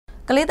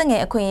ကလေးင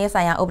ယ်အခွင့်အရေး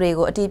ဆိုင်ရာဥပဒေ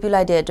ကိုအတည်ပြု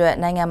လိုက်တဲ့အတွက်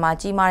နိုင်ငံမှာ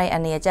ကြီးမားတဲ့အ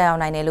န္တရာယ်ကြောက်ရော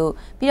က်နိုင်တယ်လို့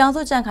ပြည်ထောင်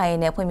စုကြံ့ခိုင်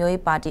ရေးနဲ့ဖွံ့ဖြိုး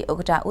ရေးပါတီဥက္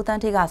ကဋ္ဌဦးတ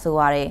န်းဌေးကဆို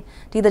ပါတယ်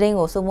။ဒီသတင်း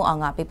ကိုစိုးမိုးအော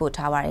င်ကပေးပို့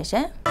ထားပါတယ်ရှ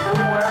င်။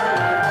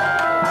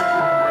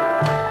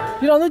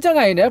ပြည်ထောင်စုကြံ့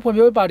ခိုင်ရေးနဲ့ဖွံ့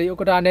ဖြိုးရေးပါတီဥက္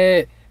ကဋ္ဌနဲ့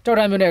ကြောက်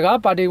တန်းမြို့နယ်က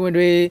ပါတီဝင်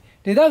တွေ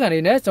ဒေသခံတွေ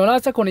နဲ့ဇွန်လ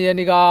18ရက်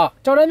နေ့က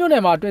ကြောက်တန်းမြို့န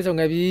ယ်မှာတွေ့ဆုံ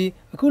ခဲ့ပြီး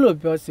အခုလို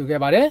ပြောဆိုခဲ့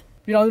ပါတယ်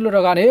။ပြည်ထောင်စုလွှတ်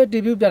တော်ကနေတီ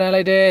ဗီပြဋ္ဌာန်း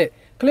လိုက်တဲ့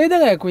ကလေးင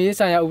ယ်အခွင့်အရေး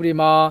ဆိုင်ရာဥပဒေ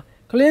မှာ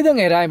ကလေး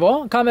ငယ်တိုင်းပေါ်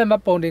အခမဲ့မှ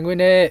တ်ပုံတင်ခွင့်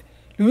နဲ့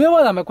လူမျိုး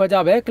ဘာသာမခွဲ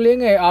ခြားပဲကလေး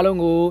ငယ်အားလုံး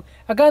ကို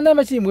အကန့်အသတ်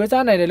မရှိမွေး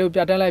စားနိုင်တယ်လို့ပြ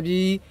ဋ္ဌာန်းလိုက်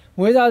ပြီး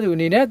မွေးစားသူအ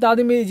နေနဲ့သားသ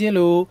မီးချင်း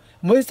လို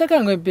မွေးဆက်ခံ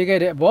ခွင့်ပေးခဲ့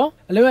တဲ့အပေါ်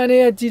အလွန်အနေ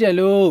နဲ့ကြီးတယ်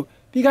လို့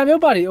ပြည်ခိုင်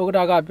မျိုးပါတီဥက္ကဋ္ဌ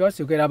ကပြော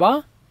ဆိုခဲ့တာပါ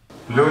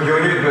။လူ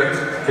မျိုးရေးအတွက်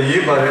အ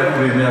ရေးပါတဲ့ဥပ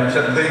ဒေများဖြ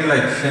တ်သိမ်းလို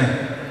က်ခြင်း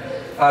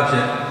အဖြ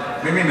စ်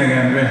မိမိနိုင်ငံ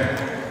တွင်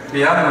တ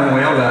ရားမဝ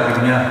င်ရောက်လာသူ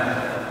များ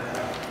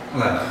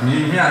ညီ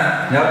မျှ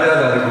များပြား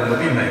လာတဲ့ကိုမ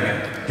သိနိုင်တဲ့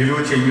ဒီလို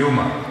ချိန်မျိုး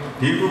မှာ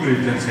ဒီဥပဒေ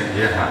ပြင်ဆင်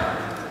ရေးဟာ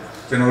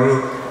ကျွန်တော်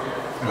တို့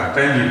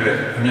တိုင်းပြည်အတွက်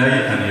အများ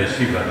ကြီးအန္တရာယ်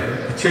ရှိပါတယ်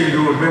အချိန်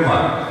လိုအတွင်းမှာ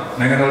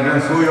နိုင်ငံတော်တွင်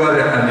ဆိုးရွား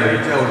တဲ့အန္တရာ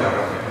ယ်ကြောက်လာ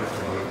တော့ကျွန်တော်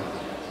တို့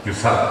ယူ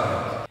ဆ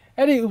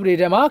အဲ့ဒီဥပဒေ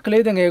ထဲမှာက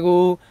လေးငယ်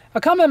ကို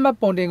အခမဲ့မှတ်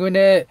ပုံတင်ခွင့်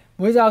နဲ့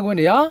မွေးစားခွင့်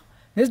တွေဟာ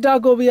မစ္စတာ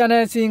ကိုဗီယာ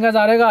နဲ့စီရင်ခံ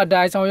စာတွေကအ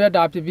တိုင်းဆောင်ရွက်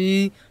တာဖြစ်ပြီး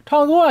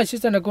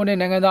1982ခုနှစ်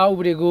နိုင်ငံသားဥ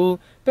ပဒေကို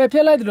ပယ်ဖျ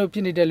က်လိုက်တယ်လို့ဖြ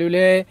စ်နေတယ်လို့လ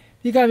ည်း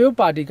ပြည်ခိုင်မျိုး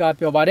ပါတီက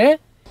ပြောပါတယ်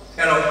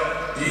အဲ့တော့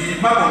ဒီ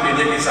မှတ်ပုံတင်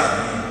တဲ့ကိစ္စ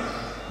ကြီး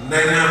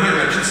နိုင်ငံမဲ့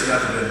ပဲဖြစ်စေရ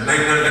တယ်နို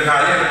င်ငံတကာ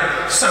ရဲ့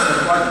စံနှု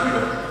န်းသွားပြီး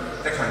တော့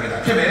တက်ခံနေတာ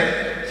ဖြစ်မယ်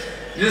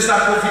မစ္စတာ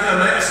ကိုဗီယာ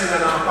နဲ့အစီအ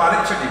မံပါ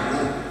တဲ့ချက်တွေ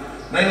ကို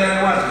နိုင်ငံ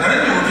ကလ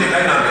မ်းညွှန်ပြ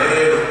လိုက်တာပဲ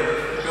လို့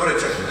ပြောတဲ့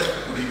ချက်ကို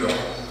ဒီတော့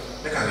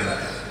တက်ခံနေတာ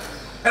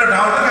အဲ့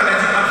တော့ဒါကိုတက်ခံတဲ့အ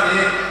ဖြစ်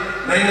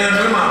နိုင်ငံ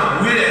တွင်းမှာ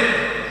ဝေးတဲ့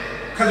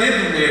ကလေး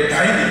လူငယ်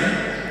တိုင်းတွေ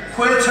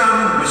ခွဲခြား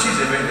မှုမရှိ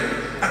စေဘဲနဲ့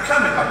အခ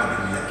မဲ့ပတ်ပုံ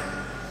တွေရတယ်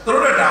သူ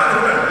တို့ကဒါသူ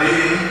တို့က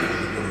လေး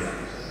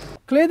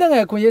ကလေးင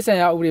ယ်ခွင့်ရေးဆိုင်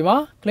ရာဥပဒေမှာ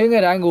ကလေးင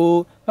ယ်တိုင်းကို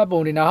မှတ်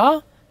ပုံတင်တာဟာ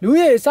လူ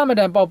ရဲ့အစမ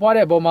တန်ပေါက်ပွား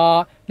တဲ့အပေါ်မှာ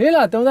လေး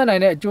လာသုံးသပ်နို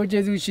င်တဲ့အကျိုး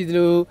ကျေးဇူးရှိသ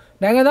လို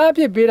နိုင်ငံသားအ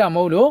ဖြစ်ပေးတာမ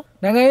ဟုတ်လို့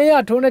နိုင်ငံရေး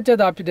အထိုးနဲ့ချက်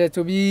သားဖြစ်တဲ့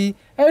ဆိုပြီး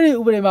အဲ့ဒီ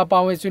ဥပဒေမှာပါ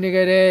ဝင်ဆွေးနွေး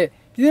ခဲ့တဲ့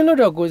ပြည်သူ့လွှတ်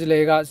တော်ကိုယ်စားလှ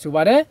ယ်ကဆို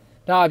ပါတယ်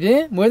။ဒါအပြင်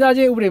မွေးစား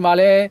ခြင်းဥပဒေမှာ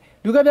လည်း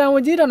လူကပြန်ဝ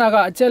င်ကြီးဌာနက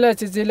အချက်လက်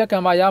စစ်ဆေးလက်ခံ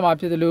မှရမှာ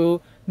ဖြစ်သလို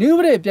နည်းဥပ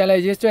ဒေပြန်လ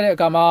ည်ရေးဆွဲတဲ့အ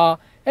ခါမှာ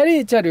အဲ့ဒီ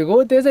အချက်တွေကို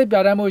အသေးစိတ်ပြ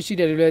ဋ္ဌာန်းမှုရှိ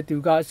တယ်လို့လည်းသူ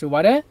ကဆိုပါ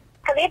တယ်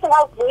ကလေး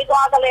တော့ဝေး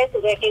သွားကလေး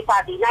ဆိုတဲ့ကိစ္စ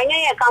ဒီနိုင်ငံ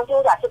ရဲ့အကောင့်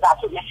ကျိုးတာဖြစ်တာ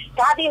ဖြစ်နေ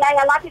ဒါဒီနိုင်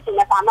ငံသားဖြစ်နေ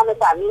တဲ့ဘာမှမ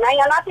စားဘူးနိုင်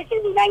ငံသားဖြစ်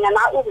တဲ့နိုင်ငံ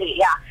သားဥပဒေ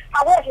ရဟာ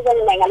ဘယ်ဖြစ်တဲ့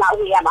နိုင်ငံသားဥ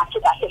ပဒေရမှာဖြ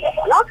စ်တာဖြစ်တယ်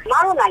ပေါ့နော်မ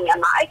တို့နိုင်ငံ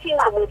မှာအဲ့ဒီ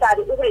မှာဝေးစား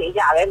တဲ့ဥပဒေ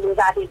ရပဲဝေး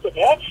စားတဲ့ဖြစ်တ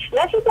ယ်လ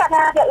က်ရှိပြဋ္ဌာ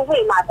န်းတဲ့ဥပ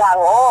ဒေမှာကြ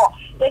တော့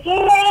တကယ်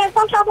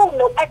ဆောင်းချဖို့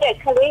လိုအပ်တဲ့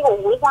ကလေးကို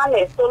ဝေးစားမ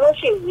ယ်ဆိုလို့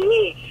ရှိရင်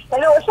ဘ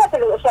ယ်လိုအဆက်တွေ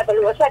ဆို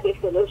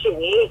လို့ရှိ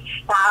ရင်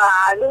ဒါ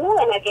လူမှု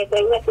ရေးနဲ့ကိစ္စ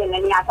နဲ့ပြည်န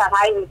ယ်များစား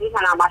ထားရေးဒီ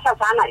ဌာနမှာဆောက်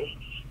ထားနိုင်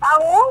အော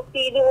င်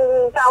ဒီလူ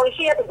တောင်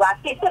ရှိတဲ့သူက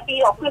စစ်စစ်ပြီး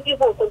တော့ခွင့်ပြု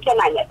ဖို့ဆုံးဖြတ်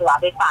နိုင်တယ်ဆိုတာ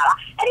ပဲပါလား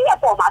အဲ့ဒီအ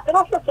ပေါ်မှာသူ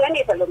တို့ဆွဆွဲ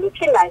နေတယ်လို့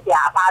ဖြစ်နိုင်ကြ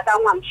အပါအတော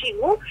င်းမှမရှိ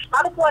ဘူးနော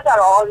က်တစ်ခုက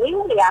တော့နည်း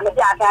ဥပဒေကမ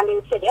ပြတမ်း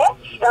လေးဖြစ်တယ်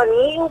န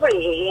ည်းဥပဒေ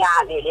က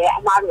နေလေ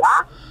အမှားတို့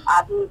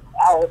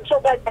ကချု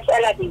ပ်တဲ့ဆ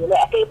က်လက်တွေကိုလ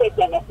ည်းအသေးစိတ်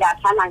ပြန်ပြ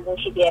ထမ်းနိုင်လို့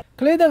ရှိတယ်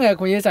ကလေးငယ်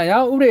ခွင့်ရေးဆိုင်ရာ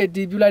ဥပဒေအတ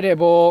ည်ပြုလိုက်တဲ့အ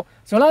ပေါ်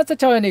ဇွန်လ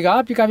16ရက်နေ့က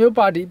ပြည်ခိုင်မျိုး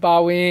ပါတီပါ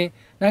ဝင်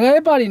နိုင်ငံ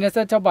ရေးပါတီ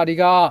26ပါတီ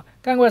က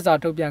ကန့်ကွက်စာ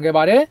ထုတ်ပြန်ခဲ့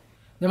ပါတယ်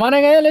မြန်မာ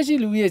နိုင်ငံရဲ့လက်ရှိ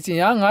လူဦးရေစီ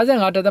ဟာ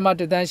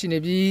55.1 တန်းရှိနေ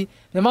ပြီး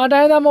မြန်မာ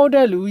တိုင်းသားမဟုတ်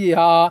တဲ့လူဦးရေ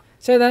ဟာ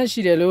10 တန်း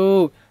ရှိတယ်လို့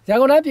ရန်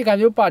ကုန်တိုင်းပြည်ခိုင်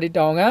မျိုးပါတီ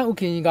တာဝန်ခံဦး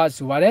ခင်ကြီးက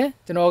ဆိုပါတယ်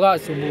ကျွန်တော်က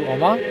ဆိုမှုအော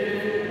င်ပါ